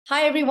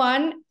Hi,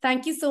 everyone.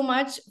 Thank you so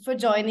much for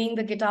joining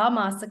the Guitar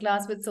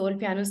Masterclass with Soul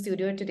Piano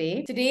Studio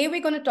today. Today,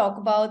 we're going to talk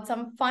about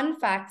some fun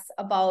facts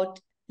about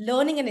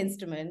learning an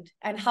instrument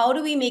and how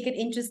do we make it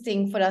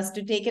interesting for us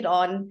to take it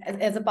on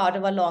as a part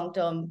of our long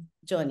term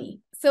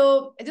journey.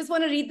 So, I just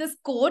want to read this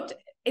quote.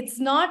 It's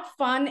not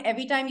fun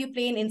every time you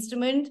play an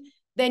instrument,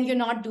 then you're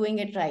not doing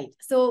it right.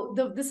 So,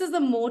 this is the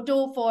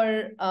motto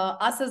for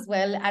us as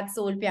well at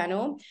Soul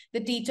Piano,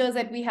 the teachers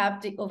that we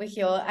have over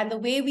here, and the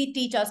way we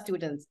teach our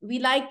students. We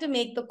like to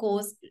make the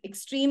course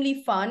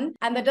extremely fun.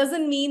 And that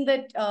doesn't mean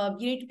that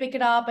you need to pick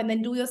it up and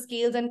then do your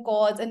scales and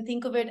chords and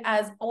think of it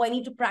as, oh, I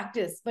need to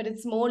practice. But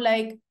it's more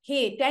like,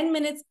 hey, 10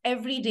 minutes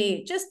every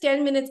day, just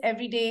 10 minutes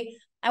every day.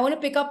 I want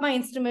to pick up my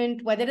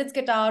instrument, whether it's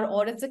guitar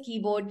or it's a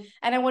keyboard,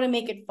 and I want to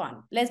make it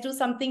fun. Let's do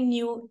something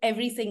new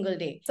every single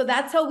day. So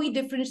that's how we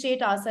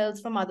differentiate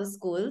ourselves from other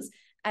schools.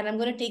 And I'm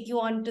going to take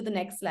you on to the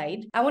next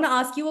slide. I want to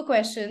ask you a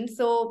question.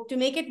 So, to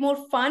make it more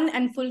fun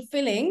and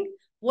fulfilling,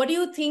 what do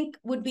you think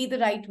would be the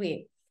right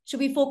way?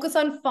 Should we focus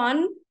on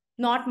fun,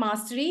 not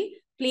mastery?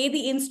 Play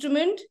the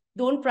instrument,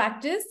 don't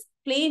practice,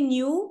 play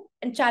new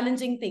and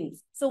challenging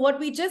things. So, what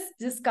we just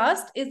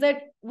discussed is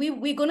that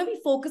we're going to be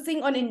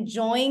focusing on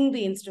enjoying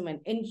the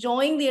instrument,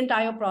 enjoying the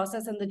entire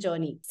process and the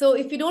journey. So,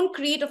 if you don't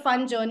create a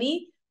fun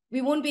journey,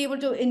 we won't be able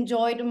to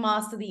enjoy to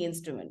master the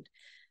instrument.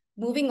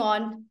 Moving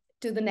on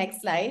to the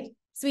next slide.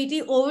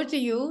 Sweetie, over to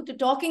you to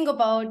talking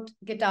about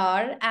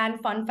guitar and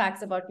fun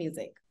facts about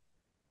music.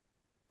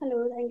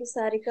 Hello, thank you,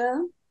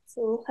 Sarika.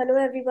 So, hello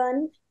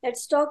everyone.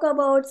 Let's talk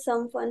about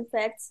some fun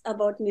facts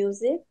about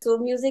music. So,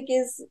 music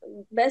is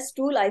best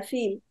tool I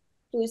feel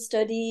to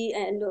study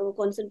and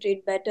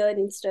concentrate better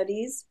in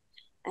studies,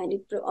 and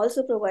it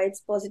also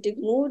provides positive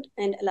mood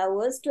and allow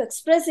us to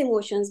express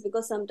emotions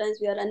because sometimes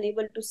we are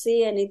unable to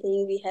say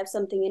anything. We have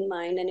something in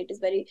mind, and it is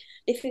very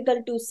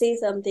difficult to say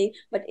something.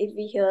 But if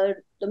we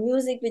hear the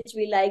music which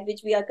we like,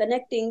 which we are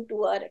connecting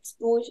to our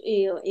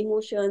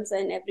emotions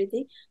and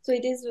everything, so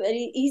it is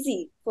very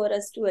easy for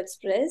us to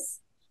express.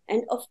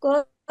 And of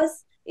course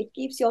it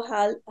keeps your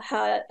heart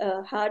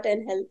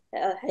and health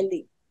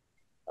healthy.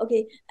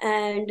 Okay,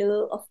 and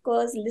of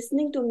course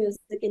listening to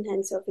music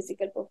enhance your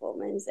physical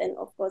performance, and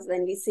of course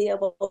when we say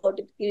about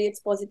it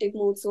creates positive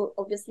mood, so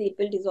obviously it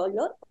will dissolve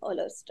your all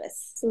our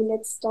stress. So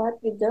let's start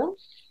with the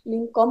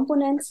main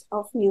components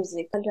of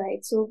music. All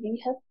right, so we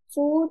have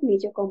four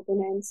major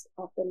components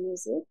of the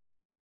music.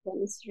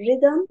 One is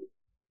rhythm,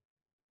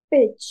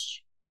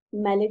 pitch,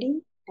 melody,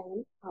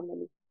 and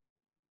harmony.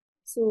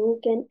 So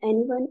can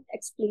anyone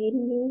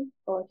explain me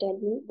or tell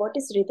me what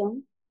is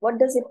rhythm? What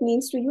does it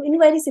means to you in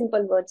very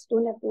simple words?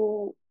 Don't have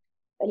to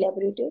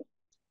elaborate it.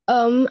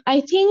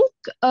 I think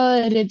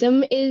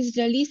rhythm is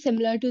really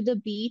similar to the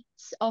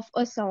beats of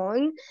a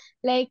song.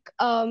 Like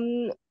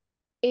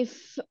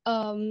if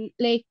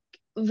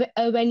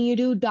when you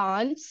do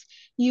dance,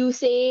 you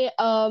say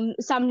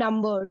some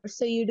numbers.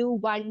 So you do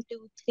 1,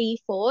 2, 3,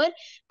 4.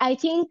 I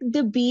think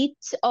the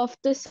beats of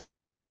the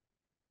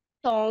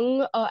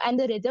song and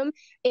the rhythm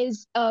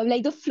is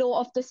like the flow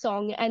of the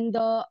song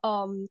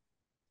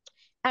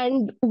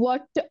and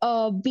what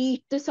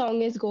beat the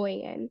song is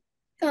going in.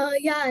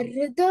 Yeah,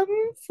 rhythm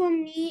for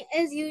me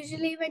is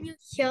usually when you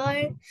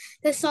hear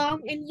the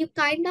song and you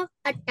kind of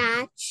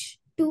attach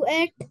to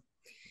it.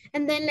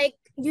 And then, like,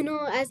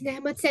 as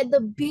Nehmat said, the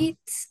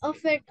beats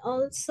of it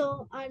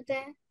also are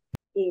there.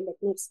 Okay, let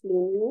me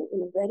explain you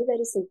in a very,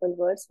 very simple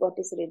words what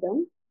is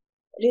rhythm.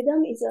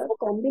 Rhythm is a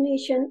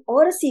combination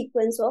or a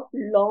sequence of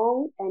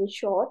long and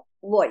short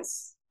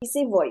voice. We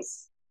say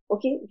voice.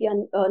 Okay, we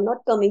are not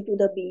coming to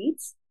the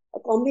beats. A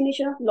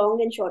combination of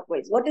long and short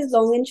voice. What is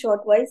long and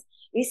short voice?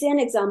 We say an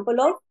example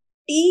of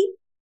tea,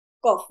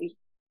 coffee.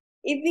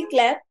 If we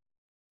clap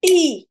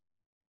tea,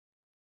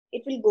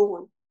 it will go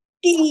on.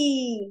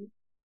 Tea.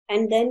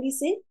 And then we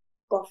say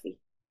coffee.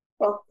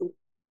 Coffee.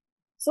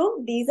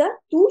 So these are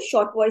two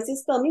short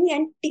voices coming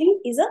and tea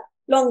is a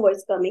long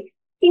voice coming.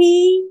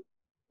 Tea,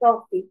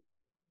 coffee,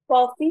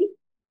 coffee,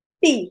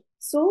 tea.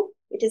 So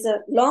it is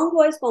a long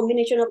voice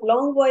combination of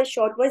long voice,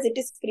 short voice. It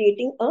is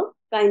creating a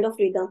kind of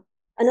rhythm.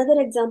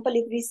 Another example,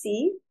 if we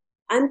see,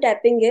 I'm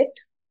tapping it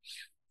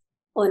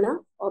on a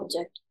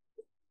object.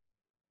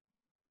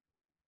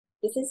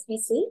 This is we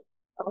say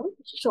a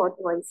short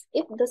voice.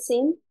 If the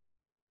same,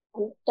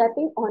 I'm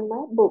tapping on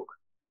my book,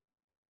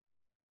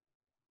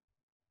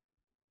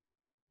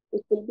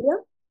 it will be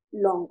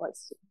a long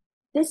voice.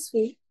 This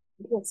way,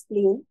 we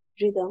explain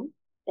rhythm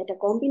that a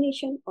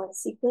combination or a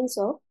sequence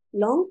of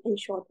long and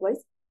short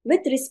voice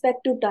with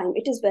respect to time.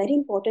 It is very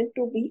important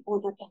to be on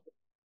a time,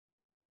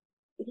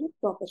 in a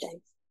proper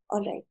time.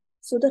 All right.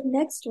 So the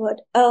next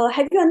word,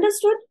 have you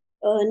understood,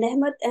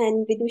 Nehmat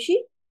and Vidushi?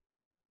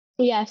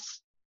 Yes.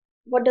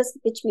 What does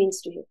pitch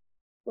means to you?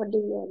 What do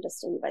you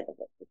understand by the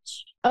word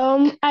pitch?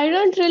 I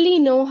don't really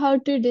know how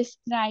to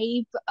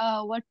describe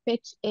what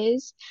pitch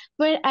is,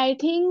 but I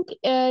think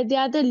they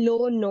are the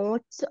low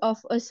notes of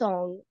a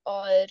song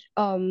or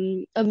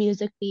a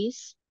music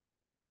piece.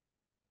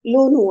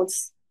 Low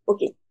notes.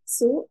 Okay.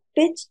 So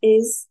pitch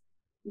is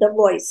the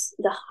voice,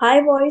 the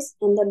high voice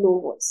and the low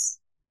voice.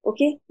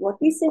 Okay, what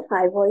we say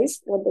high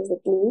voice, what does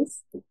it mean?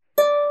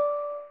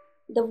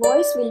 The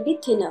voice will be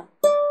thinner,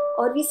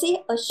 or we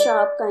say a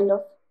sharp kind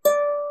of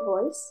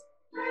voice.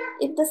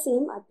 If the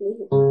same I play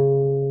here,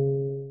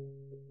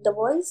 the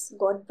voice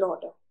got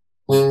broader.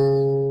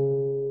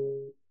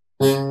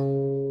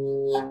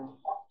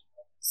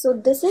 So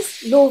this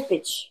is low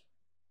pitch.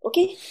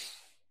 Okay,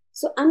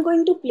 so I'm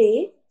going to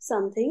play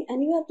something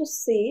and you have to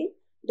say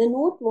the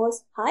note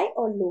was high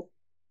or low.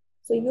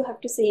 So you have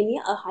to say me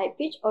a high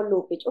pitch or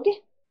low pitch. Okay,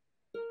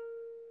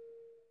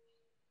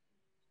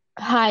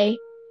 High.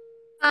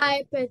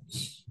 High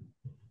pitch.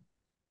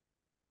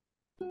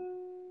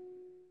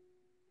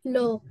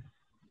 Low.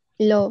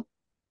 Low.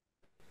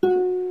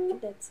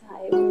 that's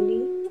high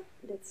only.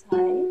 That's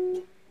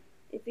high.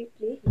 If we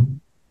play here.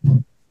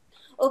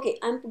 Okay,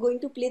 I'm going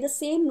to play the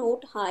same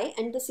note high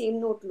and the same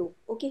note low.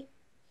 Okay,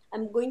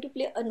 I'm going to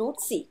play a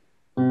note C.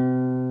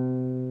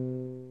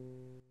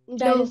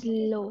 That Low. is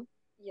low.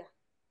 Yeah.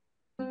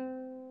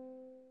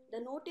 The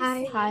note is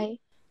High. same. High.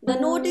 The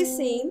note is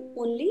same,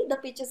 only the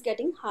pitch is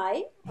getting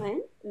high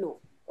and low.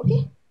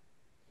 Okay.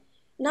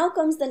 Now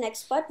comes the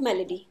next part,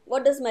 melody.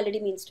 What does melody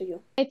means to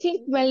you? I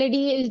think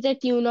melody is the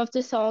tune of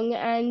the song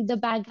and the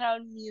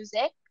background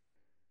music.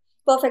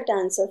 Perfect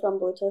answer from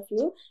both of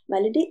you.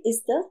 Melody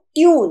is the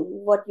tune,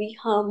 what we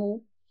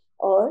hum,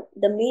 or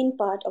the main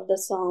part of the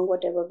song,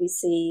 whatever we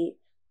say.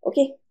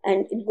 Okay,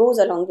 and it goes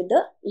along with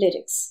the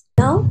lyrics.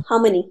 Now,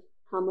 harmony.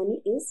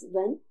 Harmony is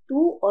when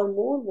two or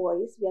more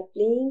voices we are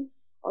playing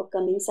or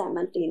coming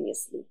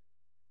simultaneously.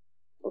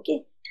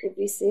 Okay, if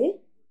we say,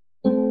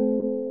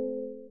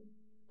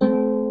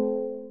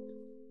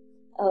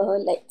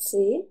 let's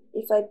say,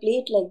 if I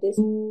play it like this,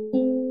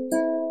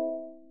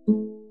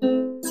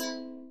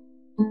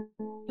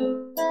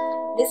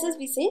 this is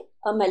we say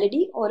a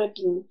melody or a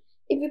tune.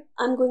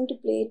 I'm going to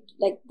play it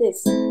like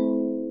this,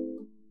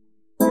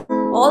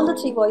 all the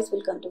three voices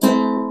will come together.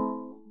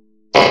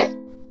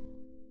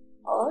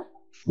 Or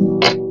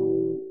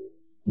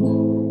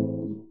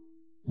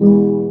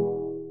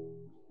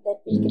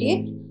that will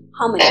create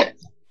harmony.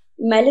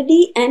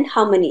 Melody and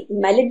harmony.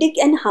 Melodic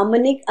and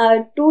harmonic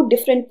are two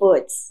different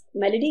words.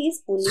 Melody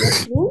is only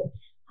a tune.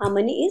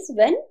 Harmony is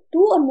when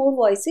two or more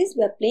voices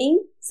we are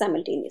playing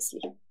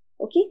simultaneously.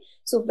 Okay,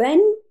 so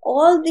when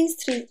all these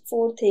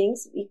four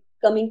things we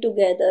coming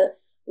together,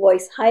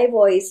 voice, high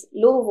voice,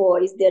 low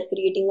voice, they are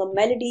creating a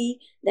melody.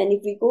 Then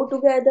if we go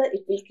together,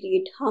 it will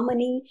create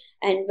harmony.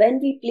 And when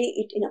we play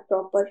it in a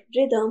proper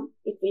rhythm,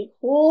 it will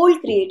whole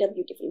create a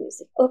beautiful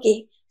music.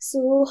 Okay,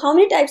 so how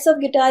many types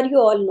of guitar you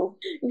all know?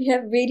 We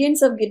have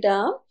variants of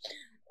guitar,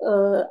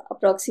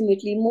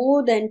 approximately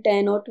more than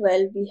 10 or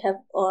 12. We have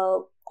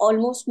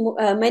almost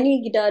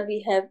many guitar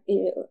we have.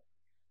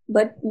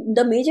 But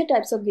the major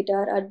types of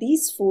guitar are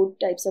these four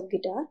types of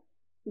guitar.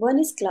 One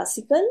is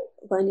classical,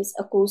 one is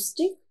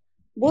acoustic.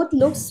 Both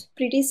looks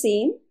pretty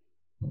same,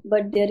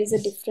 but there is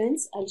a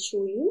difference. I'll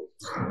show you.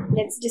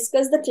 Let's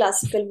discuss the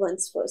classical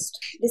ones first.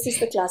 This is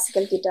the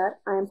classical guitar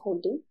I am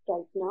holding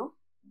right now.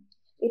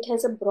 It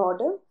has a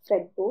broader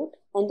fretboard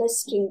and the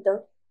string.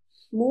 The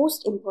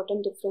most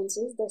important difference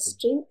is the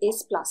string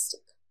is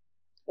plastic.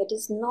 It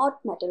is not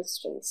metal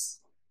strings.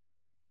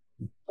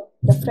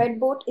 The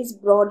fretboard is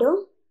broader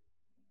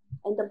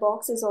and the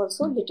box is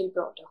also little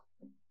broader.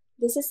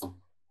 This is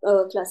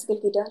classical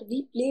guitar.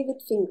 We play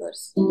with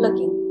fingers,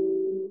 plucking.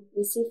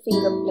 We say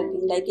finger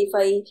plucking. Like if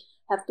I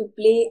have to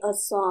play a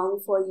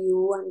song for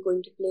you, I'm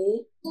going to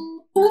play.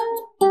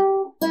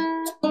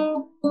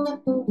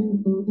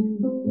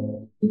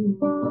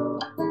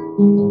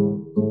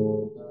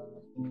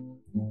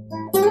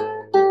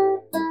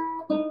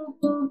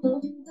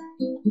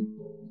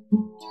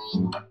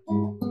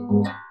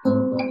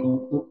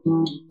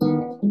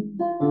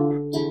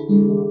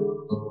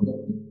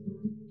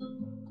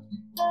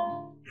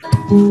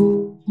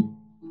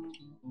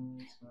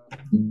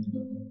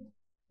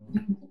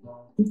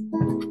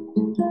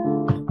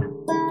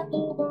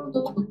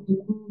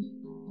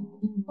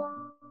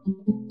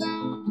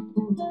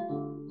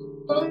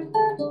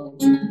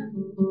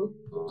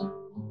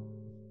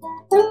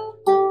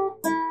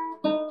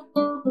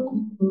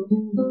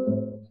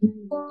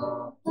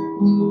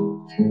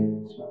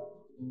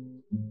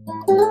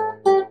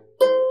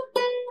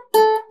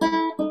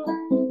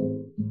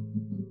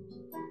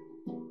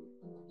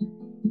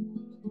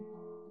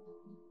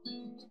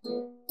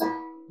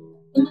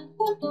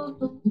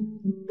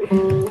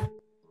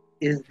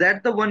 Is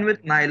that the one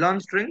with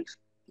nylon strings?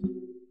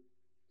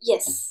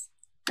 Yes,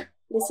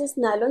 this is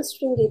nylon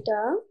string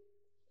guitar,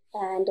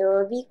 and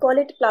we call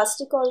it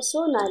plastic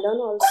also, nylon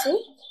also.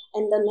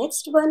 And the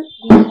next one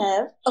we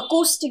have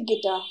acoustic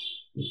guitar.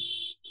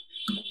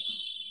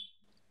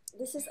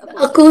 This is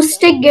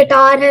Acoustic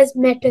guitar has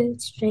metal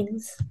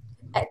strings.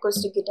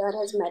 Acoustic guitar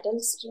has metal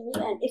strings,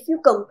 and if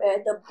you compare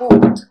the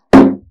both,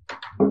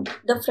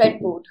 the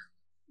fretboard,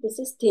 this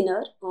is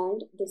thinner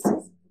and this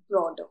is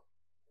broader.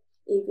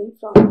 Even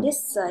from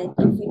this side,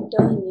 if we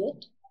turn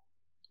it,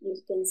 you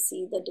can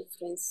see the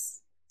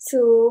difference.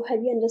 So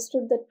have you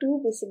understood the two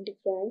basic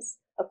difference?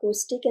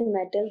 acoustic and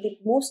metal, they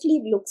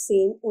mostly look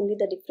same, only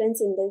the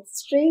difference in the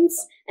strings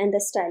and the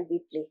style we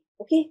play.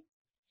 Okay.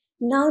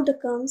 Now there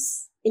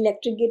comes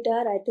electric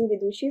guitar. I think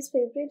Vidushi's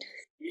favorite.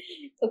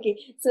 Okay,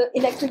 so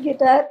electric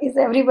guitar is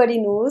everybody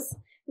knows.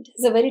 It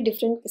is a very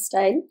different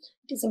style.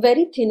 It is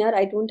very thinner.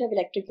 I don't have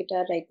electric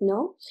guitar right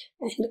now,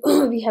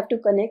 and we have to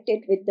connect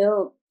it with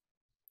the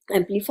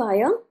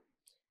amplifier,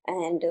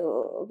 and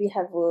we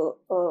have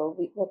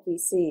what we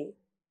say.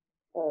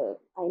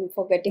 I'm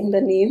forgetting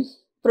the name.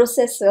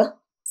 Processor.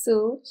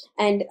 So,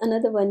 and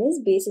another one is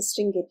bass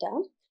string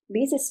guitar.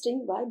 Bass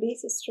string. Why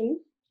bass string?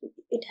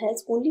 It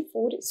has only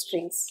 4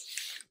 strings.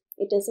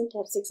 It doesn't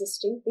have 6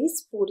 strings.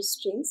 These 4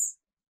 strings,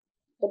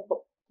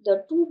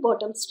 the 2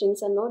 bottom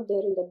strings are not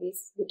there in the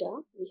bass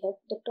guitar. We have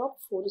the top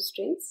 4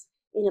 strings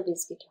in a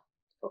bass guitar.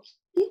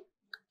 Okay.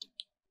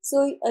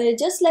 So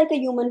just like a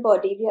human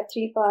body, we have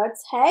 3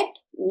 parts: head,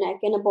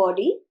 neck, and a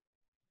body.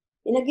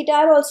 In a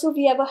guitar also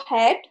we have a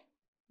head,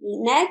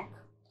 neck,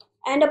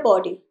 and a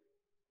body.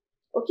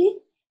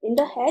 Okay. In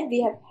the head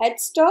we have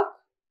headstock,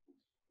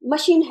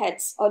 machine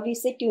heads, or we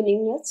say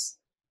tuning nuts.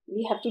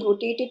 We have to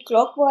rotate it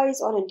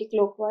clockwise or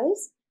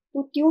anti-clockwise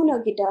to tune a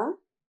guitar,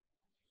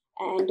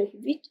 and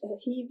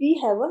we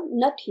have a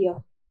nut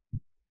here.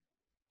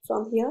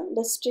 From here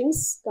the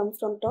strings come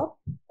from top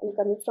and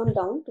coming from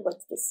down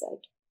towards this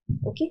side.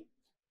 Okay.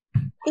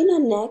 In a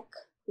neck,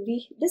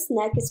 this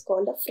neck is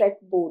called a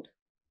fretboard.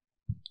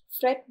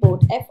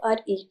 Fretboard,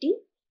 F-R-E-T-B-O-R-A-R-D.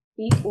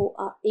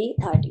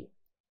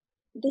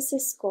 This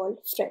is called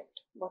fret.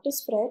 What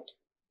is fret?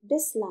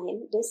 This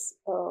line, this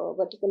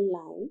vertical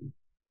line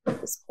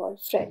is called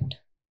fret.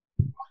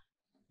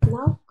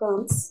 Now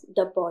comes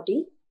the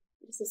body.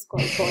 This is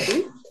called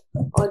body,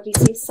 or we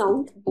say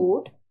sound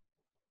board.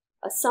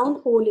 A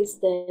sound hole is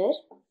there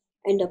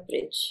and a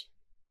bridge.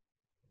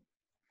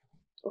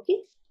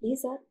 Okay,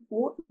 these are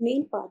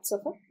main parts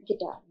of a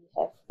guitar we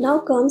have. Now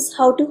comes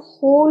how to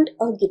hold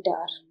a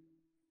guitar.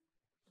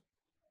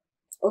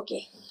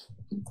 Okay,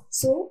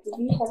 so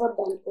we have a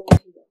band over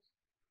here.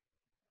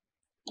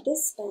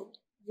 This band,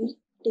 we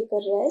take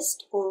a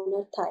rest on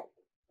a thigh,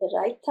 the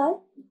right thigh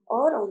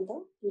or on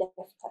the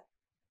left thigh.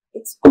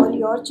 It's all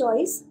your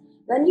choice.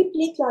 When we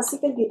play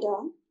classical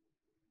guitar,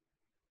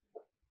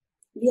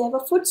 we have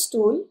a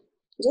footstool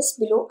just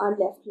below our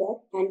left leg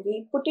and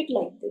we put it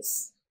like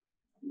this.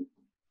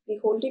 We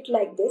hold it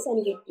like this and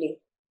we play.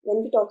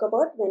 When we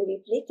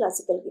play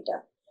classical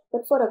guitar.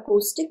 But for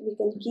acoustic, we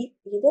can keep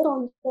either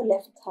on the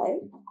left thigh,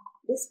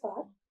 this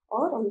part,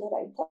 or on the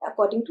right thigh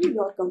according to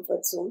your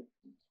comfort zone.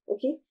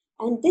 Okay.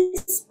 And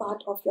this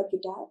part of your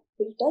guitar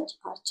will touch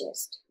our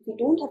chest. We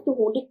don't have to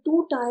hold it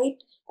too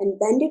tight and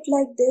bend it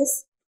like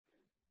this,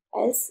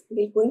 else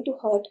we're going to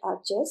hurt our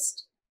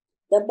chest.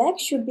 The back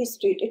should be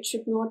straight. It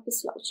should not be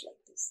slouched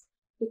like this.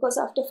 Because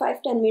after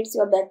 5-10 minutes,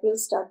 your back will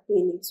start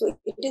paining. So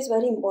it is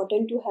very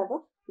important to have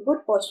a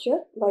good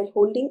posture while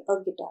holding a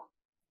guitar.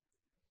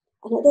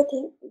 Another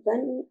thing,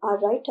 when our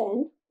right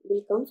hand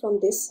will come from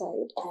this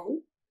side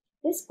and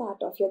this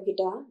part of your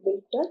guitar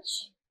will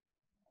touch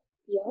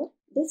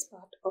this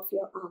part of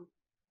your arm.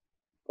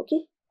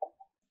 Okay,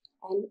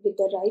 and with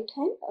the left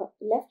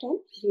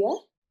hand, we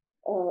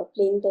are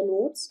playing the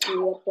notes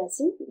and we are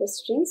pressing the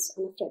strings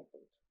on a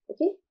fretboard.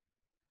 Okay,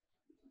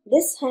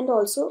 this hand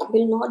also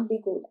will not be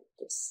go like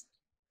this.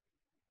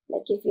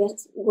 Like if we are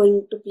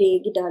going to play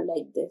guitar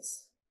like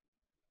this,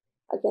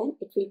 again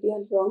it will be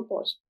a wrong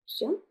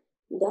posture.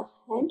 The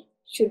hand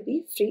should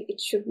be free.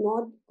 It should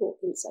not go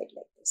inside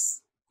like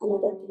this.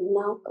 Another thing,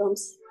 now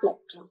comes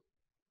plectrum.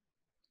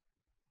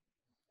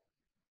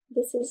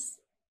 This is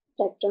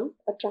plectrum,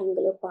 a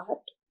triangular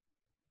part.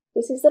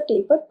 This is the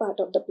tapered part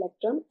of the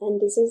plectrum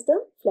and this is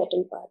the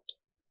flattened part.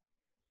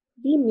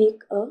 We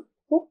make a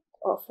hook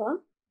of our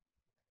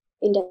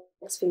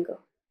index finger.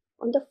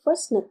 On the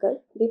first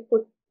knuckle, we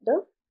put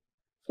the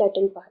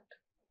flattened part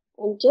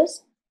and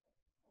just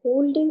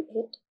holding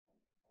it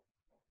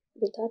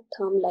with our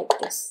thumb like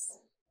this.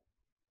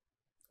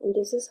 And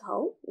this is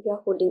how we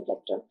are holding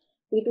plectrum.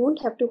 We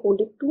don't have to hold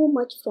it too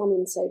much from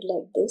inside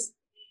like this,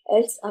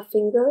 else our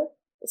finger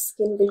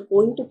skin will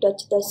going to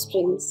touch the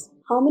strings.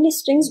 How many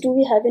strings do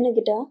we have in a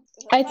guitar?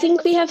 I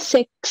think we have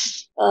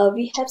 6.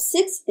 We have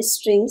 6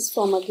 strings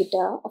from a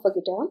guitar.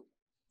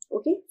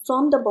 Okay,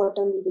 from the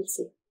bottom we will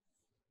say.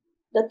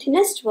 The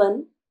thinnest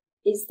one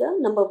is the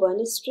number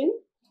 1 string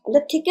and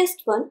the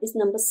thickest one is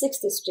number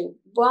 6 string.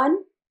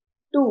 1,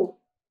 2,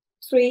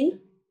 3,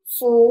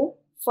 4,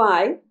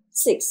 5,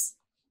 6.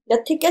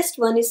 The thickest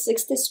one is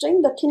 6th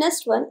string. The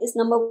thinnest one is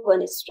number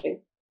 1 string.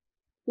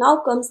 Now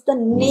comes the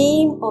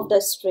name of the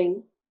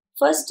string.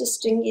 First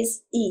string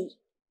is E.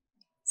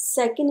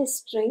 Second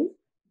string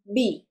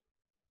B.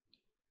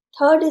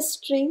 Third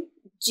string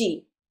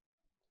G.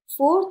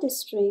 Fourth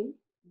string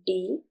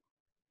D.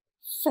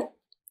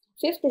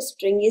 Fifth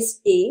string is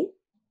A.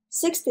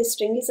 Sixth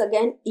string is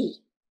again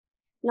E.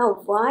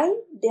 Now why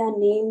they are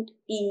named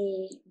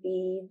E,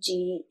 B,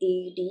 G,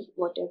 A, D,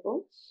 whatever?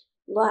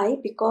 Why?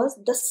 Because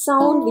the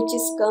sound which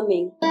is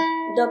coming,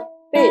 the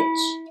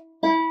pitch,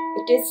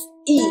 It is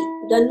E.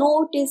 The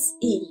note is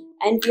E.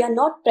 And we are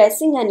not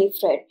pressing any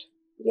fret.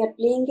 We are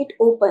playing it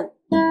open.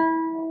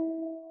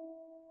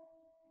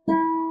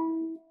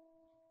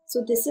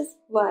 So this is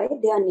why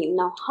they are named.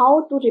 Now,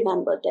 how to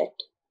remember that?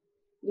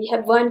 We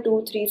have 1,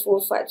 2, 3,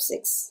 4, 5,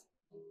 6.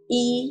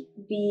 E,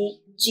 B,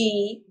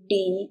 G,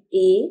 D,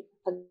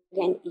 A,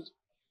 again E.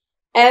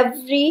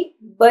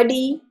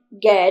 Everybody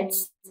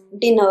gets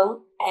dinner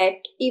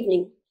at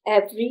evening.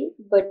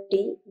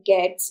 Everybody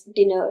gets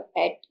dinner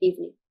at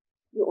evening.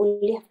 You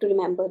only have to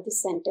remember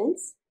this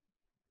sentence.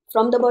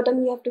 From the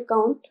bottom, you have to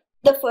count.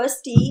 The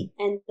first E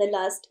and the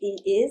last E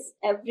is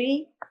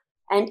every,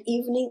 and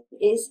evening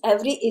is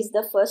every is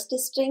the first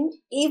string.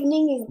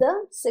 Evening is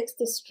the sixth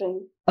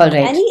string. All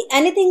right.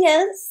 Anything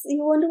else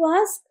you want to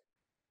ask?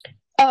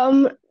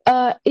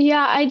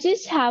 Yeah, I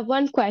just have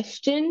one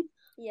question.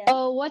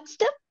 Yeah. What's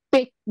the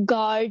pick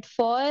guard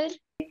for?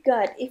 Pick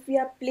guard. If we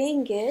are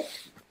playing it,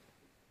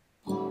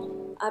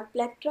 our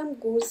plectrum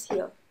goes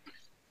here,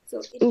 so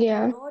it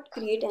Yeah. will not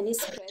create any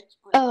scratch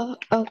on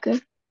it. Okay.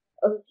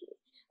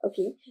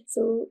 Okay.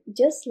 So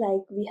just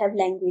like we have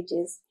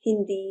languages,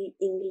 Hindi,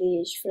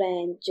 English,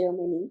 French,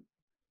 Germany,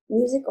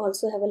 music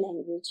also have a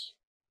language.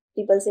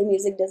 People say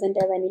music doesn't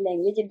have any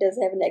language. It does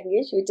have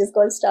language, which is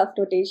called staff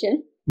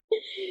notation.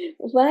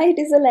 Why it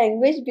is a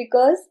language?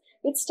 Because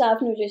with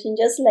staff notation,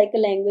 just like a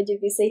language,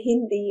 if we say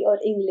Hindi or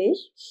English,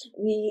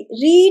 we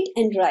read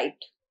and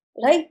write,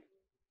 right?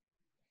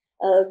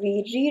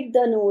 We read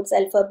the notes,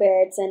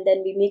 alphabets, and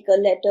then we make a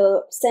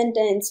letter,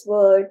 sentence,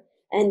 word,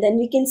 and then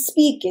we can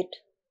speak it.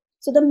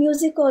 So the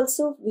music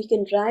also we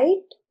can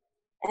write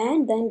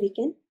and then we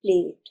can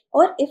play it.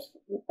 Or if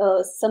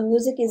some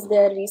music is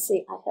there, we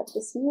say, I have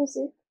this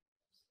music.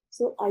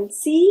 So I'll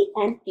see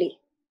and play.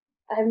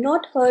 I have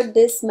not heard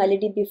this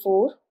melody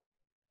before,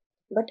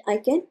 but I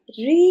can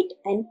read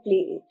and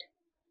play it.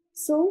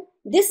 So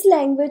this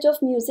language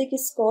of music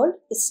is called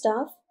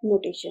staff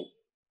notation.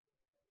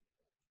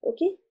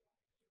 Okay.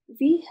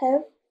 We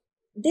have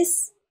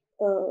this,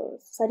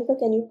 Sarika,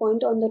 can you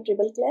point on the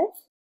treble clef?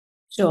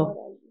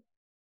 Sure.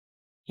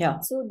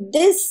 Yeah. So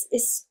this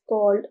is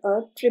called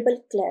a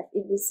treble clef.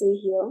 If we say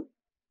here,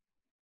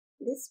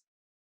 this.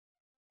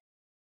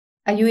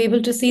 Are you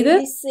able to see if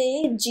this? we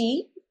say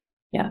G.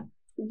 Yeah.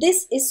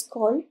 This is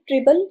called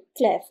treble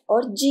clef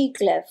or G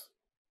clef.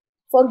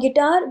 For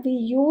guitar, we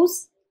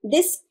use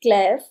this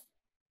clef.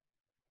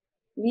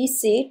 We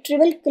say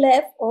treble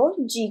clef or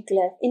G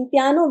clef. In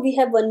piano, we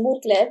have one more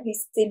clef. We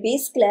say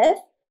bass clef.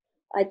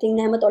 I think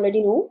Nahmat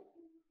already know.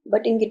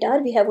 But in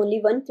guitar, we have only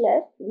one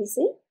clef. We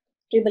say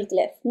treble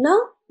clef. Now,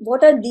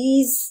 what are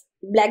these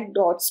black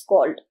dots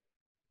called?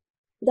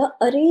 The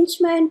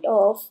arrangement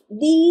of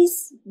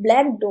these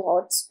black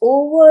dots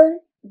over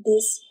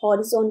these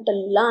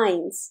horizontal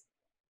lines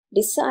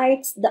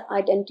decides the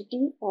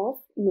identity of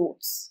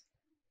notes.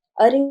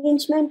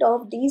 Arrangement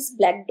of these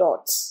black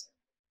dots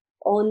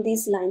on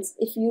these lines.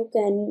 If you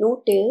can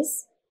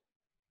notice,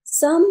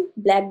 some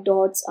black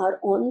dots are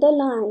on the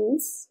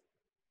lines,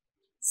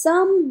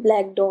 some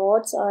black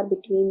dots are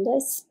between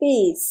the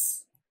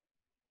space.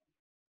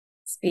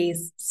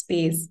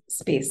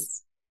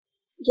 Space.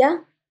 Yeah.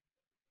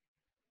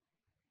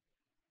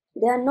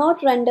 They are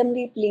not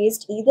randomly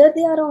placed. Either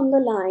they are on the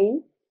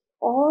line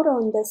or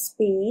on the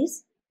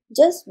space,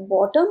 just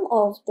bottom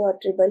of the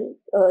treble,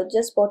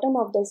 just bottom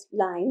of the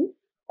line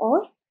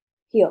or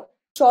here.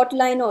 Short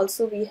line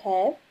also we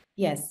have.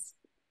 Yes.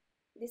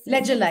 This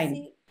Ledger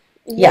line.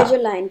 Ledger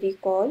line we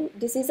call.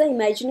 This is the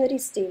imaginary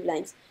stave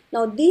lines.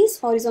 Now these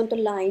horizontal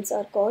lines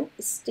are called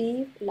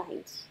stave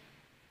lines.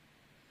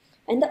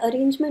 And the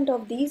arrangement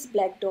of these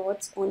black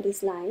dots on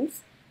these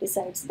lines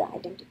decides the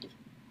identity.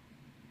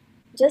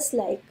 Just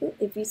like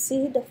if we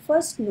say the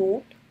first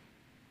note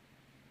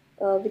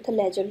with a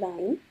ledger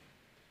line,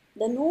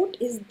 the note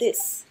is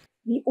this.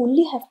 We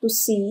only have to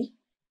see,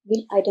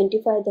 we'll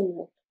identify the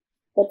note.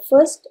 But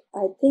first,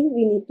 I think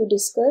we need to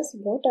discuss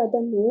what are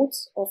the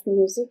notes of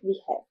music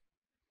we have.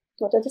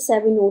 What are the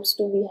 7 notes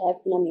do we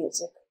have in a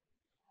music?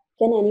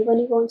 Can anyone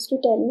who wants to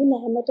tell me,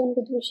 Nahmat and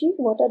Vidhushi,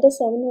 what are the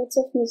 7 notes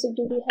of music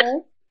do we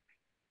have?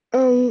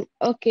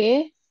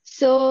 Okay.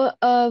 So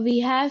we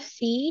have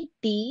C,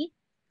 D,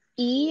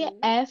 E,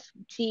 F,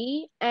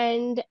 G,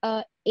 and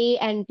A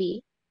and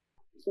B.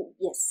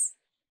 Yes.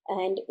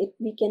 And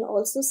we can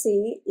also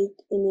say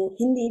it in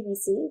Hindi, we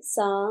say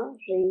Sa,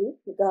 Re,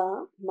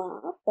 Ga,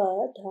 Ma,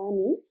 Pa, Dha,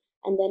 Ni,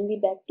 and then we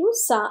back to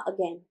Sa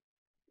again,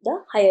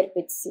 the higher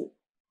pitch C.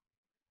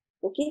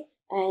 Okay,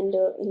 and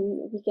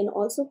we can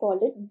also call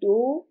it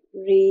Do,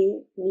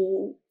 Re,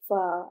 Mi,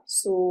 Fa,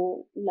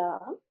 So, La,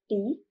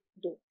 Ti,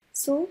 Do.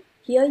 So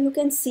here you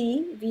can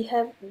see we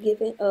have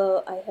given,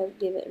 I have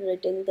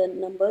written the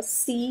numbers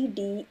C,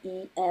 D,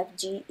 E, F,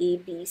 G, A,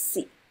 B,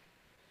 C.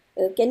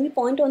 Can we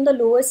point on the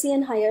lower C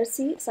and higher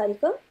C,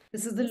 Sarika?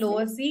 This is the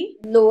lower C.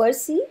 Lower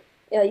C.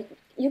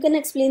 You can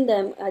explain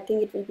them. I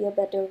think it will be a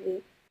better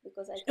way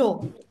because I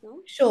can't find it now.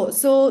 Sure.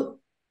 So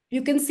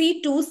you can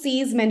see 2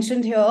 C's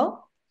mentioned here.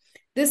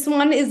 This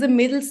one is the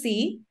middle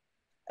C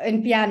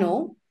in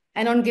piano,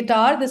 and on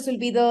guitar, this will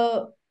be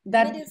the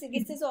That Middle C.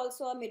 This is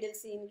also a middle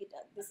C in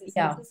guitar. This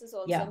is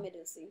also yeah. a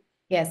middle C.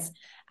 Yes.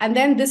 And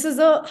then this is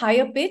a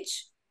higher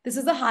pitch. This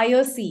is a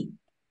higher C.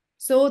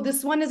 So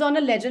this one is on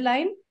a ledger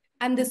line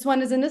and this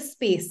one is in a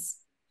space.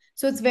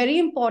 So it's very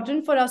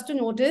important for us to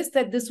notice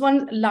that this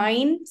one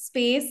line,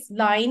 space,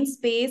 line,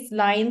 space,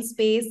 line,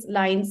 space,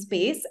 line,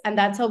 space. And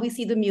that's how we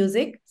see the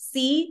music.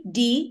 C,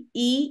 D,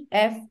 E,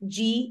 F,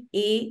 G,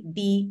 A,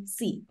 B,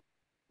 C.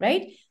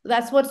 Right? So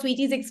that's what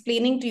Sweetie is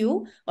explaining to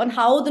you on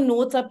how the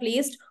notes are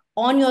placed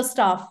on your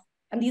staff.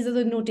 And these are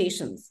the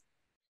notations.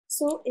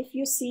 So if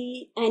you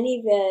see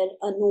anywhere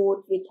a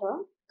note with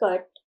a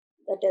cut,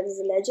 that is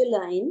a ledger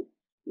line,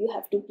 you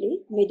have to play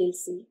middle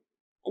C.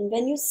 And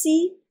when you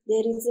see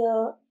there is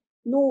a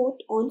note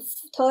on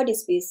third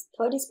space,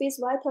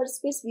 why third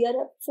space? We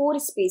are at 4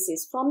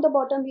 spaces. From the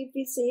bottom, if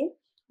we say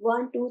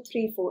 1, 2,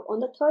 3, 4. On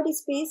the third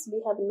space,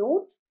 we have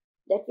note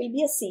that will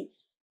be a C.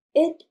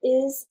 It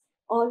is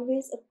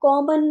always a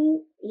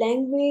common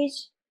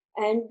language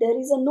and there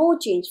is a no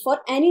change. For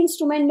any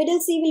instrument, middle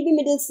C will be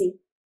middle C.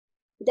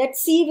 That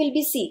C will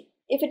be C.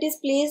 If it is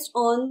placed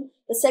on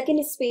the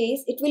second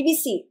space, it will be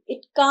C.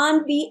 It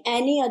can't be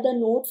any other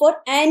note for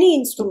any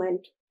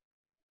instrument.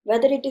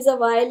 Whether it is a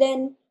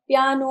violin,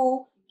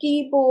 piano,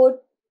 keyboard,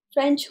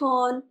 French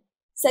horn,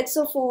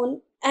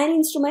 saxophone, any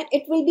instrument,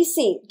 it will be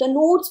same. The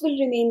notes will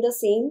remain the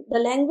same. The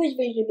language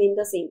will remain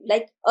the same.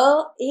 Like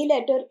A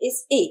letter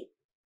is A.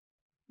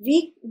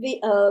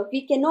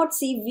 We cannot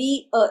see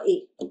V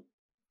A.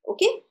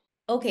 Okay?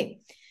 Okay.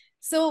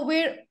 So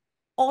we're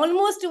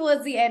almost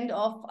towards the end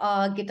of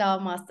our guitar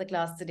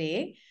masterclass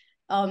today.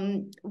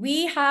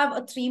 We have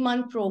a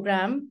 3-month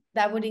program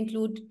that would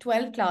include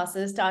 12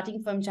 classes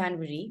starting from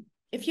January.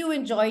 If you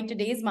enjoyed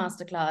today's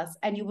masterclass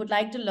and you would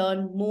like to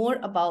learn more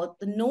about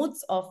the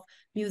notes of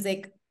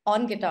music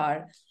on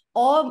guitar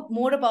or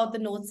more about the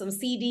notes of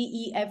C, D,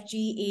 E, F,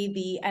 G, A,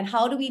 B, and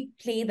how do we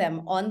play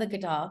them on the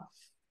guitar,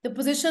 the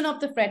position of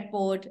the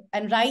fretboard,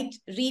 and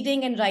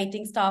reading and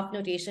writing staff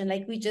notation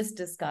like we just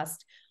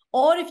discussed.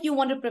 Or if you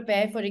want to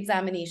prepare for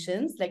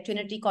examinations, like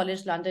Trinity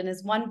College London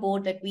is one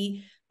board that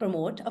we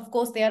promote. Of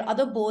course, there are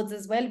other boards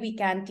as well we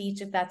can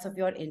teach if that's of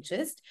your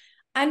interest.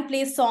 And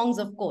play songs,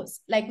 of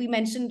course. Like we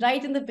mentioned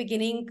right in the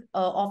beginning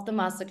of the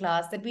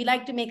masterclass, that we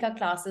like to make our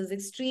classes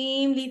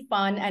extremely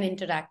fun and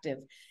interactive.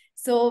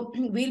 So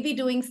we'll be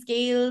doing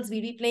scales,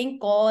 we'll be playing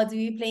chords,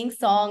 we'll be playing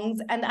songs,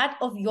 and that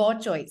of your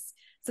choice.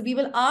 So we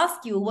will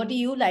ask you, what do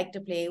you like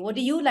to play? What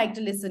do you like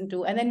to listen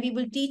to? And then we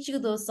will teach you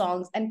those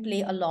songs and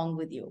play along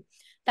with you.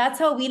 That's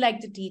how we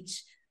like to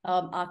teach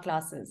our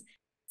classes.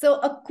 So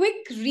a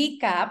quick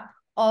recap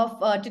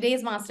of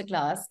today's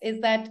masterclass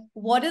is that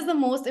what is the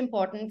most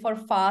important for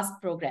fast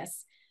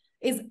progress?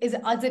 Is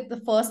it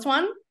the first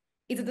one?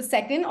 Is it the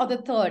second or the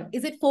third?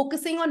 Is it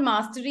focusing on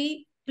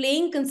mastery,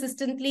 playing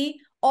consistently,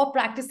 or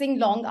practicing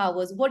long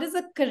hours? What is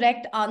the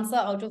correct answer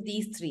out of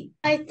these three?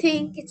 I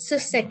think it's the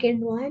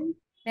second one.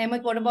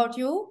 Nehmat, what about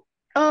you?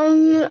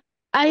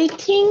 I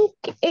think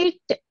it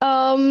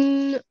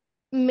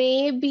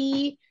may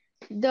be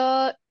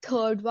the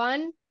third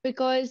one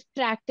because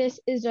practice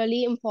is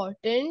really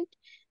important.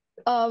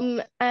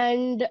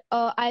 And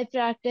I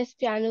practice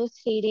piano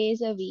 3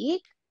 days a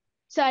week.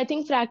 So I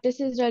think practice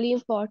is really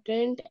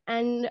important.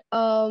 And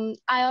I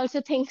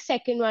also think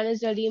second one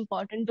is really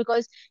important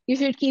because you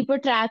should keep a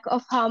track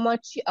of how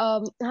many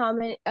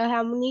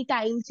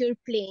times you're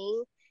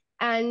playing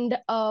and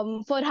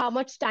for how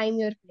much time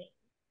you're playing.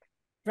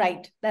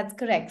 Right, that's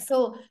correct.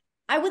 So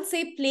I would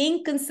say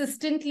playing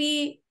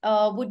consistently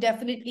would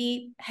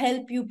definitely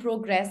help you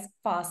progress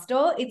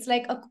faster. It's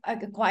like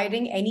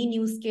acquiring any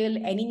new skill,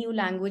 any new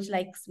language,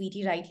 like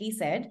Sweetie rightly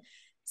said.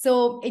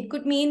 So it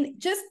could mean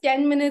just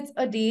 10 minutes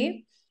a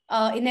day.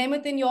 In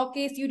Ahmed, in your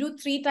case, you do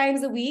 3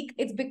 times a week.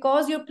 It's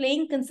because you're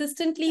playing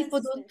consistently for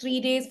those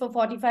 3 days, for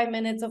 45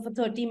 minutes or for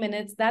 30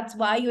 minutes. That's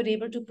why you're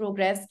able to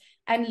progress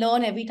and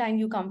learn every time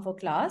you come for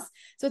class.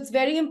 So it's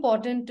very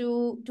important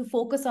to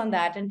focus on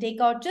that and take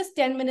out just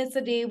 10 minutes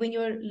a day when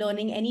you're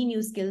learning any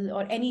new skill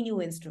or any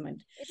new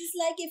instrument. It is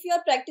like if you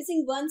are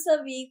practicing once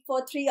a week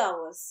for 3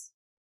 hours.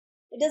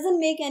 It doesn't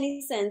make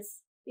any sense.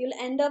 You'll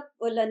end up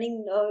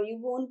learning, you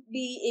won't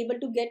be able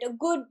to get a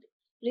good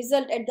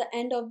result at the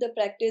end of the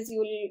practice.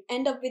 You'll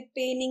end up with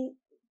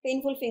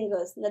painful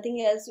fingers,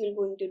 nothing else you're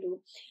going to do.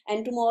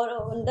 And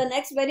tomorrow, the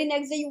very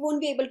next day, you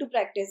won't be able to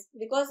practice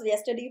because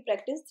yesterday you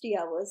practiced 3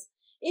 hours.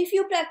 If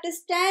you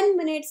practice 10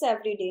 minutes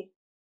every day,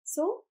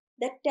 so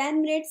that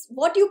 10 minutes,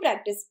 what you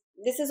practice,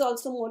 this is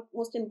also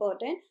most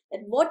important, that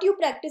what you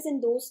practice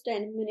in those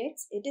 10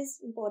 minutes, it is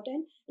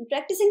important. And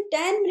practicing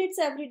 10 minutes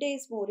every day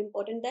is more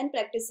important than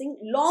practicing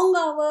long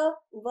hour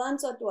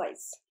once or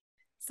twice.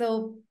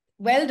 So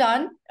well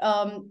done.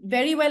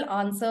 Very well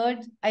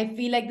answered. I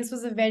feel like this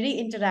was a very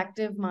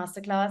interactive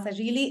masterclass. I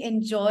really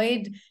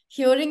enjoyed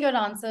hearing your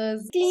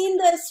answers. Clean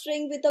the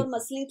string with a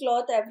muslin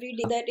cloth every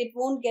day that it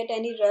won't get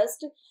any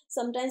rust.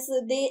 Sometimes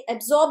they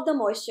absorb the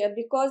moisture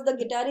because the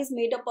guitar is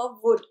made up of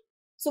wood.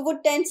 So wood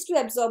tends to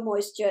absorb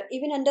moisture.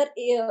 Even under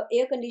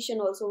air condition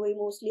also, we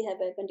mostly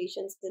have air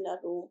conditions in our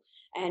room,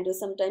 and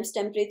sometimes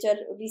temperature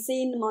we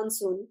say in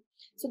monsoon.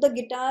 So the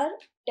guitar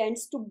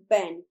tends to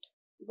bend.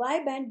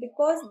 Why bend?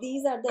 Because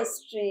these are the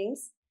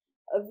strings.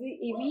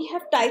 We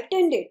have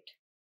tightened it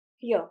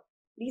here.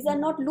 These are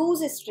not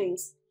loose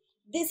strings.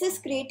 This is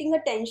creating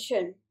a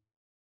tension.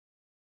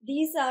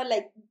 These are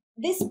like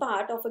this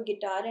part of a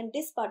guitar and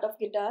this part of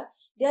guitar,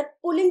 they are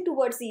pulling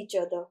towards each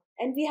other,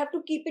 and we have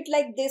to keep it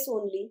like this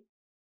only.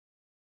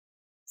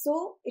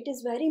 So it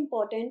is very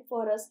important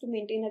for us to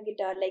maintain a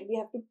guitar, like we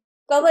have to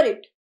cover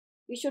it.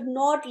 We should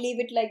not leave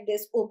it like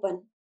this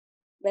open.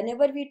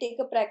 Whenever we take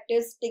a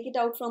practice, take it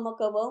out from a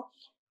cover.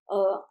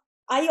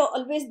 I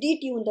always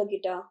detune the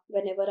guitar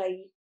whenever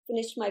I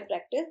finish my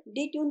practice.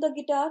 Detune the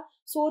guitar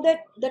so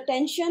that the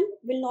tension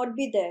will not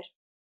be there.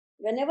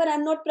 Whenever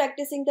I'm not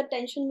practicing, the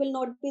tension will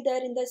not be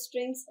there in the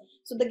strings,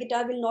 so the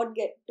guitar will not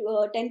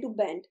tend to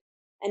bend.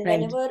 And Right.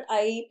 whenever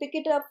I pick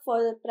it up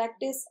for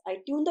practice, I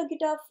tune the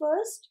guitar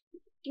first.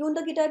 Tune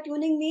the guitar.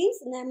 Tuning means,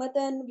 Nehmat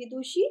and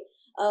Vidushi,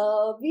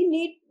 we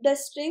need the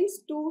strings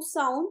to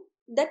sound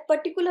that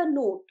particular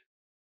note.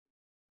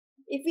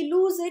 If we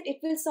lose it, it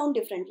will sound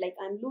different. Like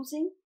I'm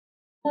losing.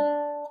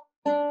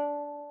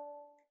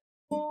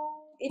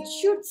 It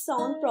should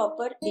sound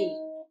proper A,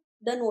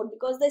 the note,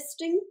 because the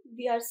string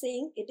we are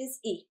saying it is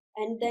E.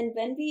 And then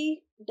when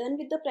we done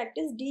with the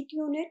practice,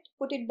 detune it,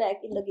 put it back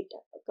in the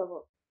guitar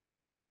cover.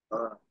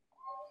 Uh,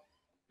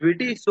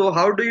 Sweetie, so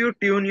how do you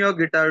tune your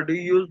guitar? Do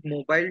you use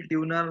mobile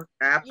tuner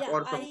apps Yeah,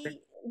 or something?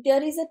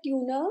 there is a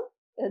tuner.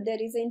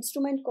 There is an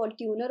instrument called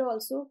tuner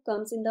also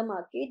comes in the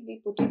market. We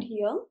put it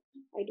here.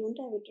 I don't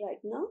have it right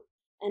now.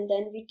 And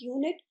then we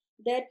tune it.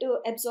 That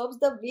absorbs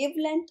the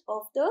wavelength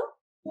of the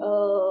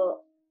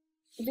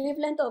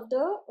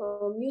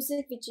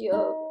music which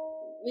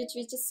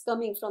is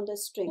coming from the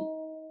string.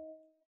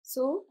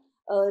 So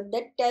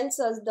that tells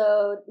us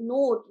the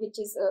note which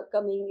is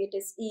coming. It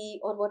is E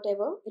or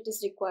whatever it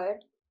is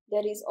required.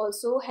 There is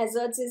also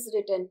hazards is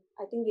written.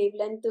 I think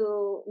wavelength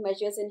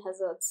measures in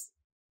hazards.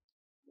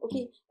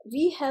 Okay,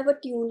 we have a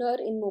tuner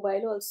in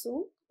mobile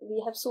also.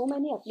 We have so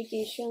many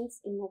applications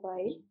in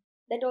mobile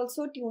that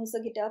also tunes the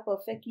guitar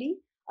perfectly.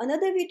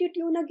 Another way to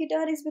tune a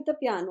guitar is with a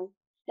piano.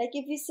 Like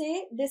if we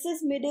say this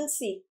is middle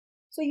C,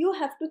 so you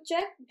have to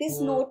check this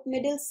note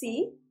middle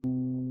C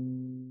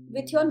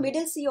with your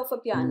middle C of a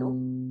piano,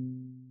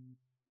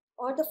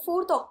 or the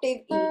fourth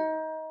octave E,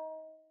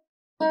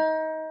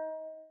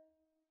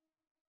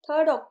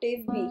 third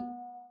octave B.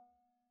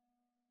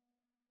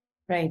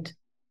 Right.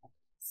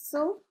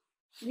 So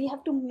we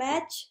have to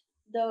match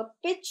the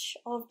pitch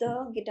of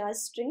the guitar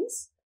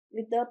strings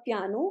with the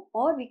piano,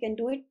 or we can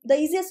do it. The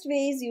easiest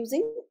way is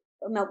using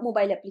a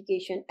mobile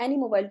application, any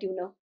mobile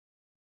tuner,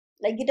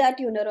 like guitar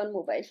tuner on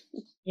mobile.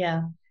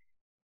 Yeah.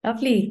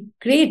 Lovely.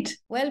 Great.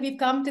 Well, we've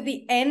come to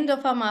the end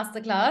of our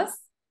masterclass.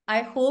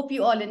 I hope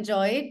you all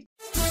enjoyed.